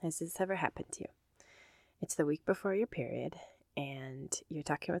Has this ever happened to you? It's the week before your period, and you're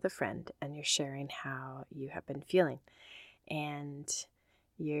talking with a friend, and you're sharing how you have been feeling. And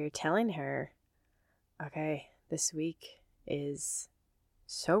you're telling her, okay, this week is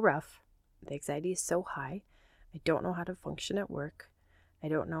so rough. The anxiety is so high. I don't know how to function at work. I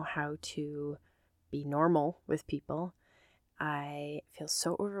don't know how to be normal with people. I feel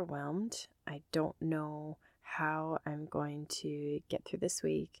so overwhelmed. I don't know how I'm going to get through this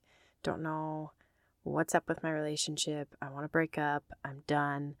week. Don't know what's up with my relationship. I want to break up. I'm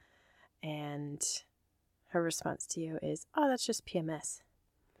done. And her response to you is, oh, that's just PMS.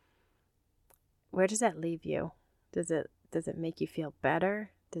 Where does that leave you? Does it make you feel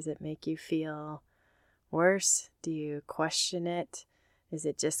better? Does it make you feel worse? Do you question it? Is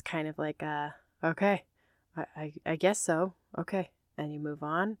it just kind of like okay, I guess so. Okay. And you move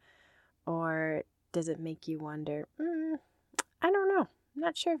on? Or does it make you wonder, I don't know. I'm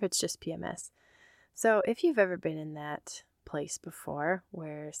not sure if it's just PMS. So if you've ever been in that place before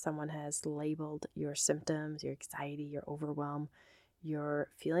where someone has labeled your symptoms, your anxiety, your overwhelm, your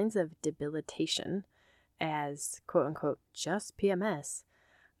feelings of debilitation as quote unquote just PMS,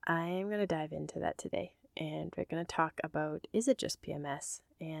 I'm going to dive into that today. And we're going to talk about, is it just PMS?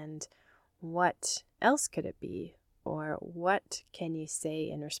 And what else could it be? Or what can you say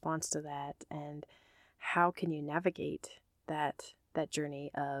in response to that? And how can you navigate that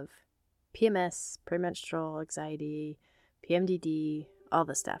journey of PMS, premenstrual anxiety, PMDD, all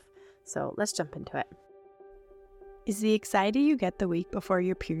the stuff. So let's jump into it. Is the anxiety you get the week before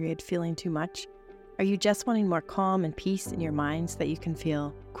your period feeling too much? Are you just wanting more calm and peace in your mind so that you can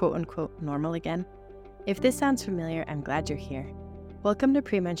feel quote unquote normal again? If this sounds familiar, I'm glad you're here. Welcome to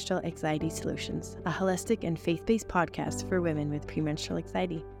Premenstrual Anxiety Solutions, a holistic and faith-based podcast for women with premenstrual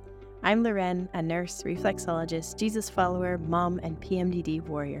anxiety. I'm Loren, a nurse, reflexologist, Jesus follower, mom, and PMDD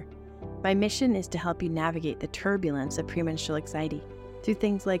warrior. My mission is to help you navigate the turbulence of premenstrual anxiety through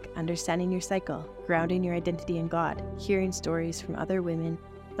things like understanding your cycle, grounding your identity in God, hearing stories from other women,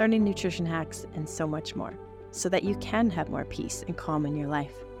 learning nutrition hacks, and so much more, so that you can have more peace and calm in your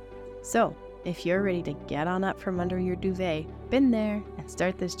life. So, if you're ready to get on up from under your duvet, been there, and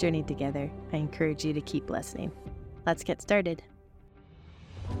start this journey together, I encourage you to keep listening. Let's get started.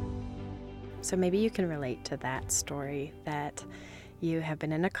 So maybe you can relate to that story that you have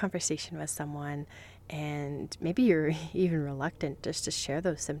been in a conversation with someone and maybe you're even reluctant just to share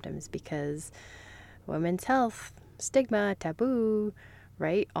those symptoms because women's health, stigma, taboo,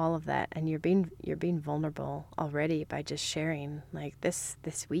 right? All of that. And you're being vulnerable already by just sharing. Like this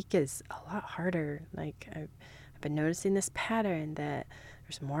week is a lot harder. Like I've been noticing this pattern that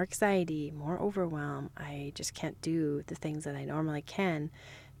there's more anxiety, more overwhelm. I just can't do the things that I normally can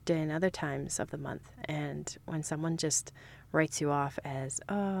during other times of the month. And when someone just writes you off as,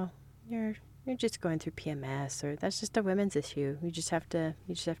 oh, you're just going through PMS, or that's just a women's issue. You just have to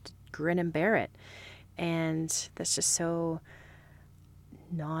grin and bear it. And that's just so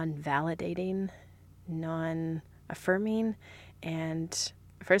non-validating, non-affirming. And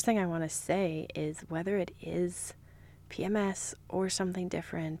first thing I want to say is whether it is PMS or something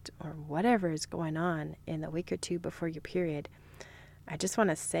different or whatever is going on in the week or two before your period, I just want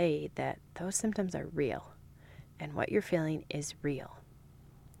to say that those symptoms are real and what you're feeling is real.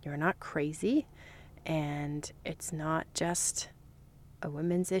 You're not crazy, and it's not just a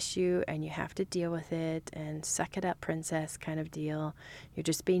women's issue and you have to deal with it and suck it up, princess kind of deal. You're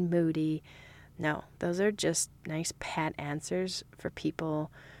just being moody. No, those are just nice pat answers for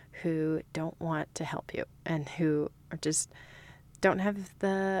people who don't want to help you and who are just don't have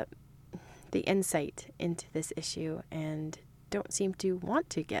the insight into this issue and don't seem to want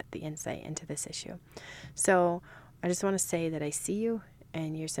to get the insight into this issue. So I just want to say that I see you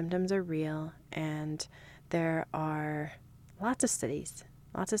and your symptoms are real, and there are lots of studies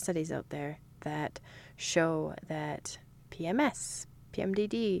out there that show that PMS,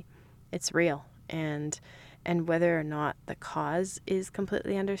 PMDD, it's real. And whether or not the cause is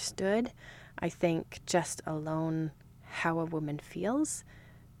completely understood, I think just alone how a woman feels,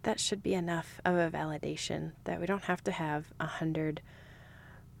 that should be enough of a validation that we don't have to have 100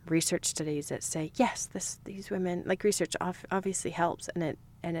 research studies that say, yes, these women, like research obviously helps, and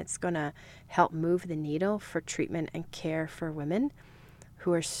it's going to help move the needle for treatment and care for women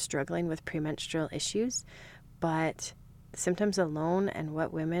who are struggling with premenstrual issues. But symptoms alone and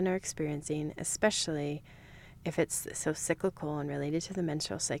what women are experiencing, especially if it's so cyclical and related to the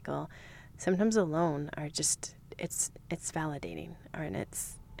menstrual cycle, symptoms alone are just, it's validating,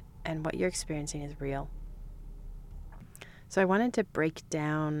 and what you're experiencing is real. So I wanted to break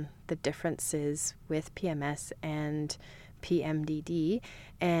down the differences with PMS and PMDD.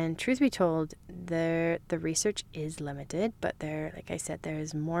 And truth be told, the research is limited, but like I said, there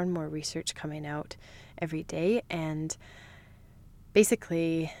is more and more research coming out every day. And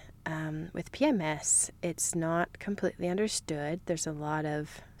basically, with PMS, it's not completely understood. There's a lot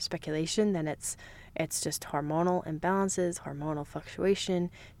of speculation that it's just hormonal imbalances, hormonal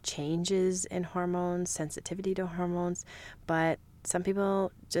fluctuation, changes in hormones, sensitivity to hormones. But some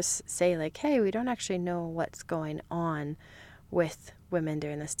people just say like, hey, we don't actually know what's going on with women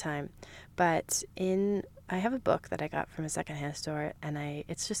during this time. But I have a book that I got from a secondhand store, and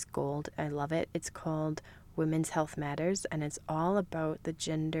it's just gold. I love it. It's called Women's Health Matters, and it's all about the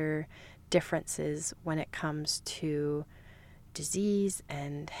gender differences when it comes to disease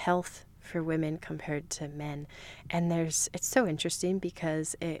and health for women compared to men. And it's so interesting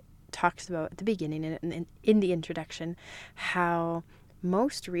because it talks about at the beginning and in the introduction how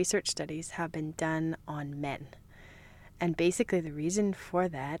most research studies have been done on men. And basically the reason for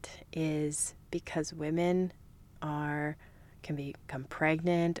that is because women can become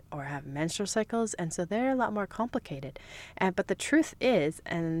pregnant or have menstrual cycles, and so they're a lot more complicated. But the truth is,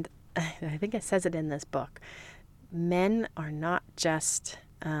 and I think it says it in this book, men are not just,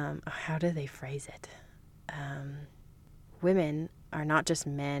 how do they phrase it? Women are not just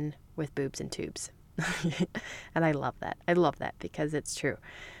men with boobs and tubes. And I love that. I love that because it's true.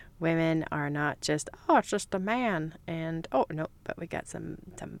 Women are not just, it's just a man, and no, but we got some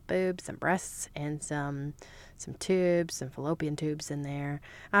boobs, some breasts, and some tubes, some fallopian tubes in there.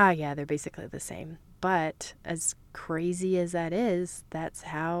 Yeah, they're basically the same. But as crazy as that is, that's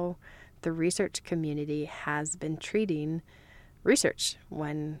how the research community has been treating research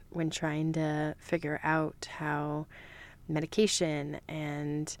when trying to figure out how medication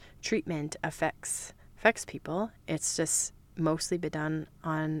and treatment affects people. It's just mostly been done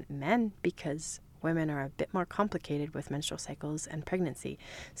on men because women are a bit more complicated with menstrual cycles and pregnancy.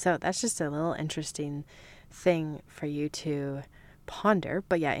 So that's just a little interesting thing for you to ponder.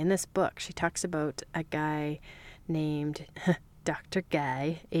 But yeah, in this book, she talks about a guy named Dr.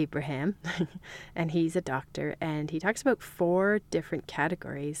 Guy Abraham, and he's a doctor, and he talks about 4 different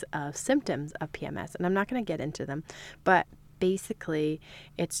categories of symptoms of PMS. And I'm not going to get into them, but basically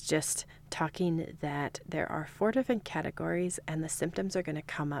it's just talking that there are 4 different categories and the symptoms are going to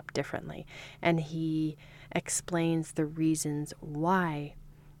come up differently. And he explains the reasons why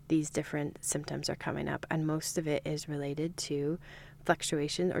these different symptoms are coming up. And most of it is related to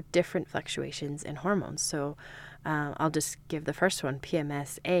fluctuation or different fluctuations in hormones. So I'll just give the first one,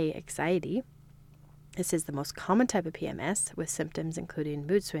 PMS-A, anxiety. This is the most common type of PMS with symptoms including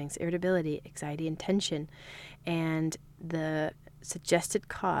mood swings, irritability, anxiety, and tension. And the suggested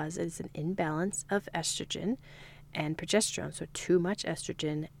cause is an imbalance of estrogen and progesterone. So too much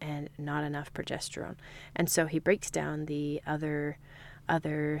estrogen and not enough progesterone. And so he breaks down the other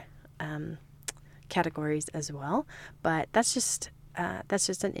categories as well. But that's just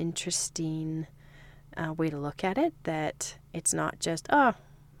an interesting way to look at it, that it's not just,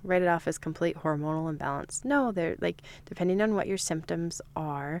 write it off as complete hormonal imbalance. No, they're like, depending on what your symptoms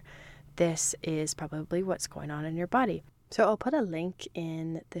are, this is probably what's going on in your body. So I'll put a link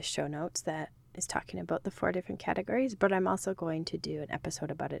in the show notes that is talking about the 4 different categories, but I'm also going to do an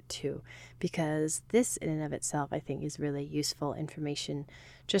episode about it too, because this in and of itself, I think, is really useful information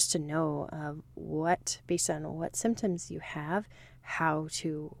just to know based on what symptoms you have, how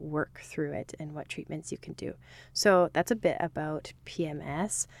to work through it and what treatments you can do. So that's a bit about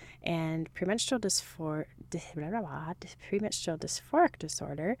PMS. And premenstrual dysphoric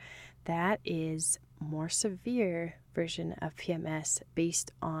disorder, that is more severe version of PMS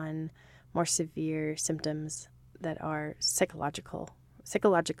based on more severe symptoms that are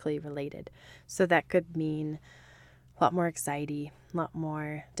psychologically related. So that could mean a lot more anxiety, a lot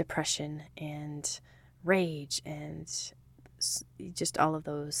more depression and rage, and just all of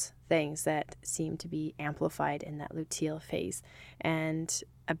those things that seem to be amplified in that luteal phase. And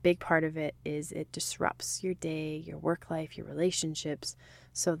a big part of it is it disrupts your day, your work life, your relationships,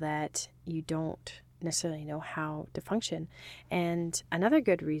 so that you don't necessarily know how to function. And another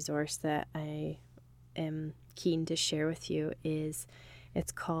good resource that I am keen to share with you it's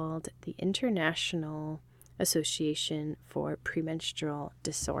called the International Association for Premenstrual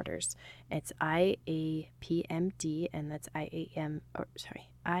Disorders. It's IAPMD, and that's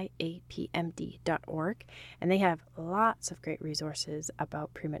IAPMD.org. And they have lots of great resources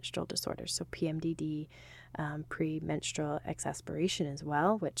about premenstrual disorders. So PMDD, premenstrual exasperation as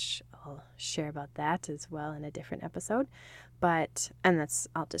well, which I'll share about that as well in a different episode. I'll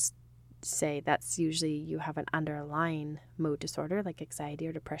just say that's usually you have an underlying mood disorder like anxiety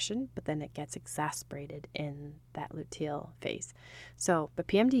or depression, but then it gets exacerbated in that luteal phase. So, but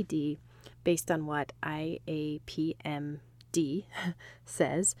PMDD, based on what IAPMD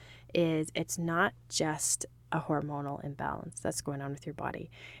says, is it's not just a hormonal imbalance that's going on with your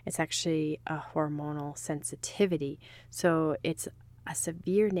body. It's actually a hormonal sensitivity. So it's a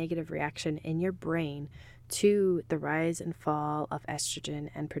severe negative reaction in your brain to the rise and fall of estrogen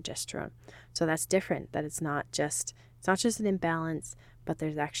and progesterone. So that's different, that it's not just an imbalance, but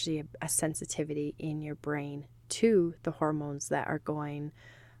there's actually a sensitivity in your brain to the hormones that are going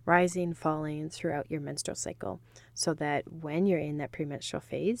rising, falling throughout your menstrual cycle, so that when you're in that premenstrual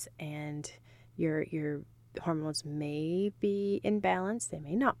phase and your hormones may be in balance, they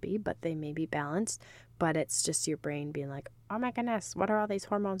may not be, but they may be balanced, but it's just your brain being like, oh my goodness, what are all these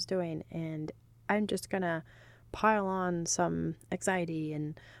hormones doing? And I'm just gonna pile on some anxiety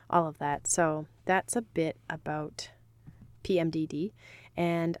and all of that. So that's a bit about PMDD.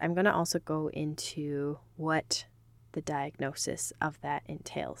 And I'm gonna also go into what the diagnosis of that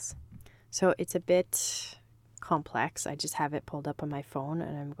entails. So it's a bit complex. I just have it pulled up on my phone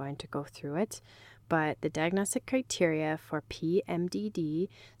and I'm going to go through it. But the diagnostic criteria for PMDD,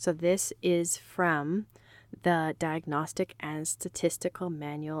 so this is from the Diagnostic and Statistical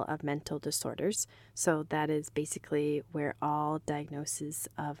Manual of Mental Disorders. So that is basically where all diagnoses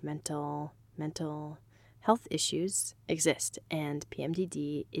of mental health issues exist, and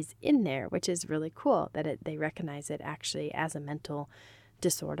PMDD is in there, which is really cool that they recognize it actually as a mental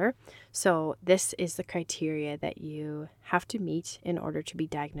disorder. So this is the criteria that you have to meet in order to be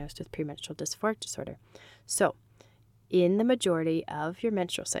diagnosed with premenstrual dysphoric disorder. So in the majority of your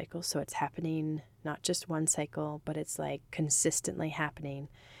menstrual cycle, so it's happening not just one cycle, but it's like consistently happening,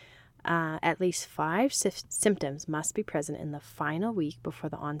 at least 5 symptoms must be present in the final week before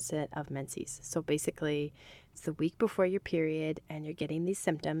the onset of menses. So basically, it's the week before your period and you're getting these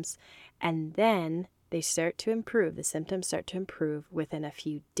symptoms, and then they start to improve. The symptoms start to improve within a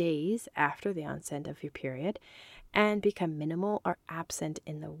few days after the onset of your period and become minimal or absent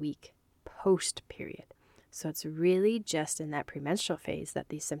in the week post-period. So it's really just in that premenstrual phase that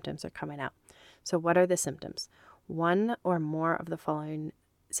these symptoms are coming out. So what are the symptoms? One or more of the following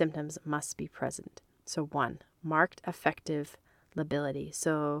symptoms must be present. So 1, marked affective lability.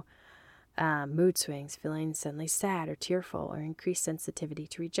 So mood swings, feeling suddenly sad or tearful, or increased sensitivity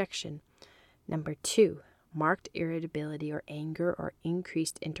to rejection. Number 2, marked irritability or anger or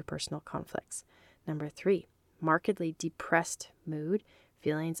increased interpersonal conflicts. Number 3, markedly depressed mood,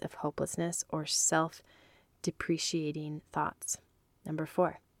 feelings of hopelessness or self-depreciating thoughts. Number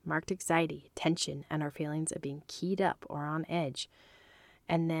 4, marked anxiety, tension, and our feelings of being keyed up or on edge.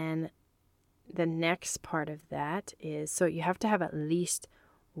 And then the next part of that is, so you have to have at least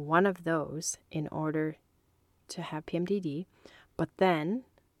one of those in order to have PMDD, but then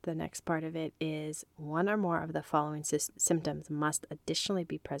the next part of it is one or more of the following symptoms must additionally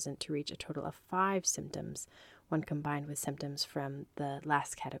be present to reach a total of 5 symptoms when combined with symptoms from the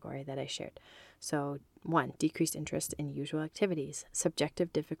last category that I shared. So 1, decreased interest in usual activities,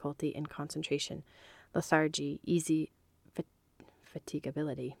 subjective difficulty in concentration, lethargy, easy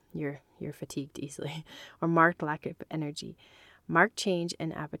fatigability, you're fatigued easily, or marked lack of energy, marked change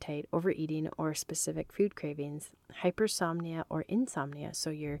in appetite, overeating or specific food cravings, hypersomnia or insomnia, so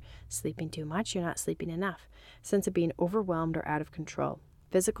you're sleeping too much, you're not sleeping enough, sense of being overwhelmed or out of control,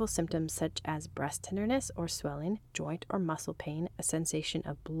 physical symptoms such as breast tenderness or swelling, joint or muscle pain, a sensation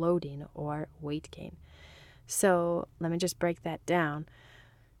of bloating or weight gain. So let me just break that down.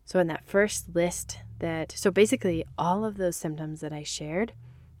 So in that first list so basically all of those symptoms that I shared,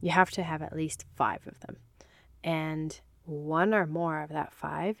 you have to have at least 5 of them. And one or more of that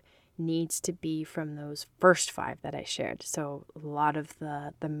 5 needs to be from those first 5 that I shared. So a lot of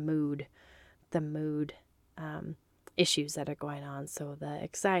the mood issues that are going on. So the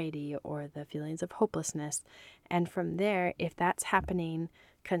anxiety or the feelings of hopelessness. And from there, if that's happening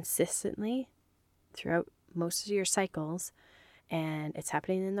consistently throughout most of your cycles, and it's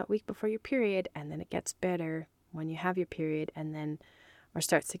happening in the week before your period, and then it gets better when you have your period, and then, or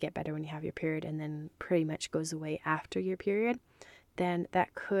starts to get better when you have your period, and then pretty much goes away after your period, then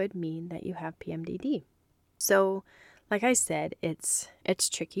that could mean that you have PMDD. So, like I said, it's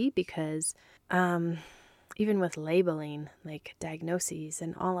tricky because even with labeling, like diagnoses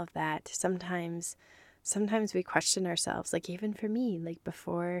and all of that, sometimes we question ourselves. Like even for me, like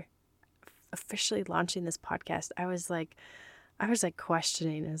before officially launching this podcast, I was like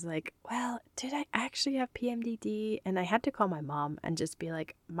questioning. I was like, well, did I actually have PMDD? And I had to call my mom and just be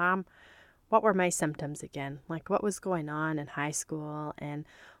like, Mom, what were my symptoms again? Like what was going on in high school and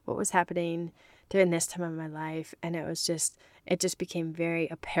what was happening during this time of my life. And it just became very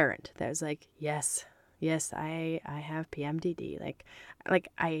apparent that I was like, yes, I have PMDD. Like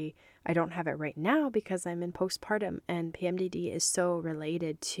I don't have it right now because I'm in postpartum, and PMDD is so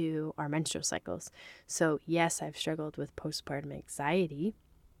related to our menstrual cycles. So yes, I've struggled with postpartum anxiety,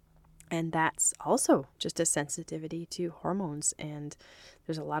 and that's also just a sensitivity to hormones. And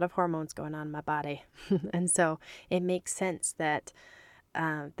there's a lot of hormones going on in my body. And so it makes sense that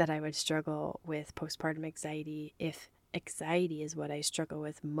I would struggle with postpartum anxiety if anxiety is what I struggle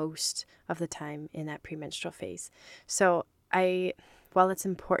with most of the time in that premenstrual phase. So while it's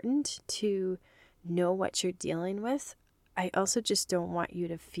important to know what you're dealing with, I also just don't want you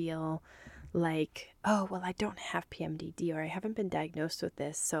to feel like, oh, well, I don't have PMDD, or I haven't been diagnosed with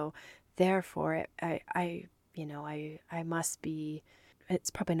this, so therefore I must be, it's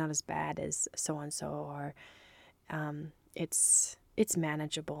probably not as bad as so and so, or it's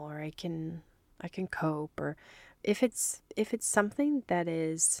manageable, or I can cope. Or if it's something that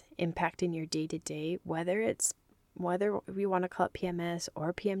is impacting your day to day, whether we want to call it PMS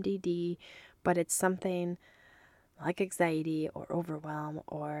or PMDD, but it's something like anxiety or overwhelm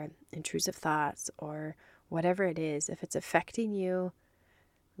or intrusive thoughts or whatever it is, if it's affecting you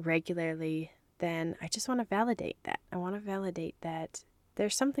regularly, then I just want to validate that. I want to validate that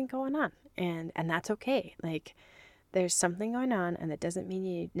there's something going on, and that's okay. Like, there's something going on, and that doesn't mean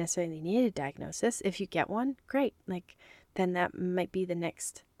you necessarily need a diagnosis. If you get one, great. Like, then that might be the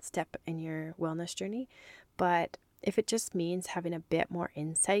next step in your wellness journey. But if it just means having a bit more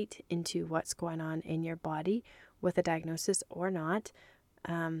insight into what's going on in your body with a diagnosis or not,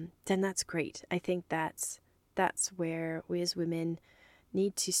 then that's great. I think that's where we as women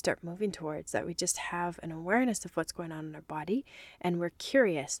need to start moving towards, that we just have an awareness of what's going on in our body, and we're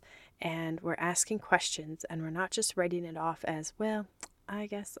curious, and we're asking questions, and we're not just writing it off as, well, I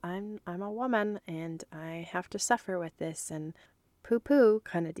guess I'm a woman and I have to suffer with this, and poo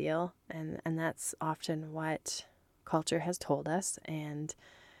kind of deal. And that's often what culture has told us, and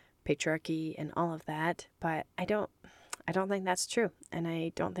patriarchy and all of that. But I don't think that's true, and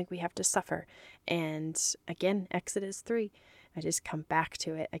I don't think we have to suffer. And again, Exodus 3, I just come back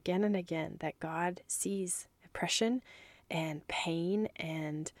to it again and again, that God sees oppression and pain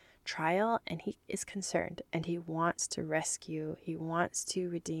and trial, and he is concerned, and he wants to rescue, he wants to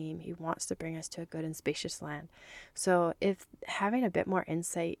redeem, he wants to bring us to a good and spacious land. So if having a bit more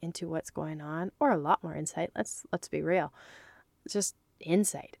insight into what's going on, or a lot more insight, let's be real, just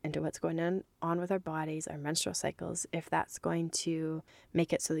insight into what's going on with our bodies, our menstrual cycles, if that's going to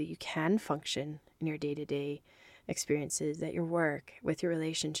make it so that you can function in your day-to-day experiences, at your work, with your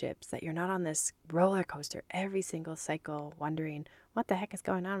relationships, that you're not on this roller coaster every single cycle wondering what the heck is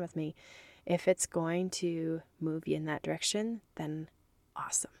going on with me. If it's going to move you in that direction, then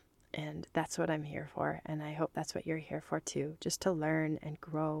awesome. And that's what I'm here for. And I hope that's what you're here for too, just to learn and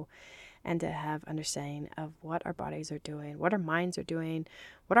grow, and to have understanding of what our bodies are doing, what our minds are doing,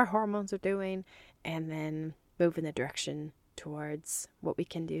 what our hormones are doing, and then move in the direction towards what we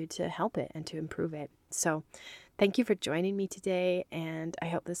can do to help it and to improve it. So thank you for joining me today, and I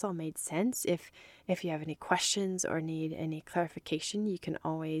hope this all made sense. If you have any questions or need any clarification, you can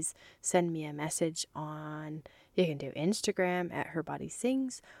always send me a message on, you can do Instagram at Her Body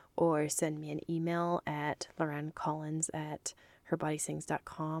Sings, or send me an email at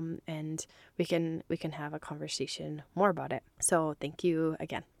lorencollins@herbodysings.com, and we can have a conversation more about it. So thank you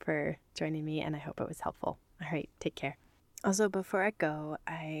again for joining me, and I hope it was helpful. All right, take care. Also, before I go,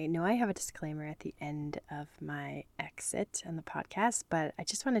 I know I have a disclaimer at the end of my exit on the podcast, but I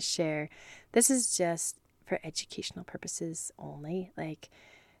just want to share, this is just for educational purposes only. Like,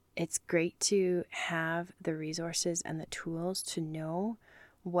 it's great to have the resources and the tools to know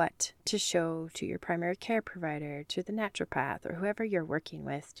what to show to your primary care provider, to the naturopath, or whoever you're working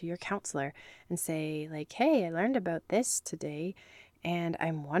with, to your counselor, and say, like, hey, I learned about this today, and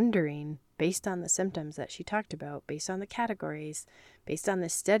I'm wondering, based on the symptoms that she talked about, based on the categories, based on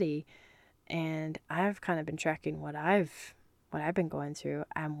this study, and I've kind of been tracking what I've been going through,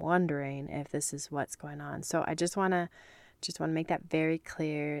 I'm wondering if this is what's going on. So I just want to make that very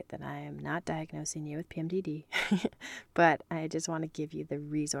clear, that I am not diagnosing you with PMDD, but I just want to give you the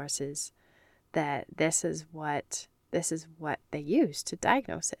resources, that this is what they use to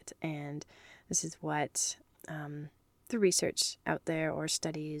diagnose it, and this is what the research out there, or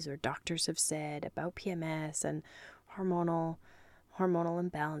studies, or doctors have said about PMS and hormonal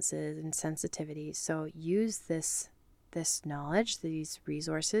imbalances and sensitivity. So use this knowledge, these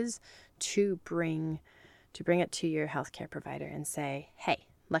resources, to bring it to your healthcare provider and say, hey,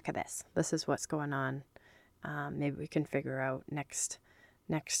 look at this. This is what's going on. Maybe we can figure out next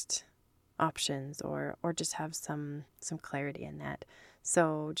options or just have some clarity in that.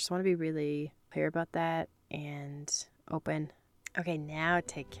 So just want to be really clear about that and open. Okay, now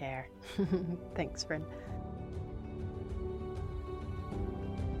take care. Thanks, friend.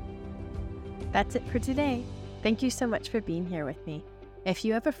 That's it for today. Thank you so much for being here with me. If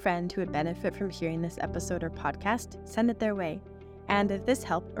you have a friend who would benefit from hearing this episode or podcast, send it their way. And if this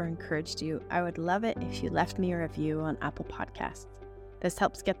helped or encouraged you, I would love it if you left me a review on Apple Podcasts. This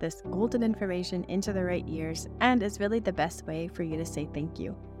helps get this golden information into the right ears and is really the best way for you to say thank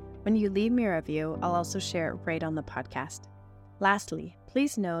you. When you leave me a review, I'll also share it right on the podcast. Lastly,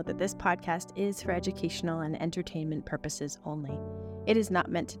 please know that this podcast is for educational and entertainment purposes only. It is not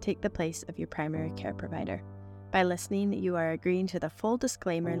meant to take the place of your primary care provider. By listening, you are agreeing to the full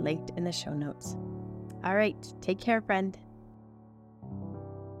disclaimer linked in the show notes. All right, take care, friend.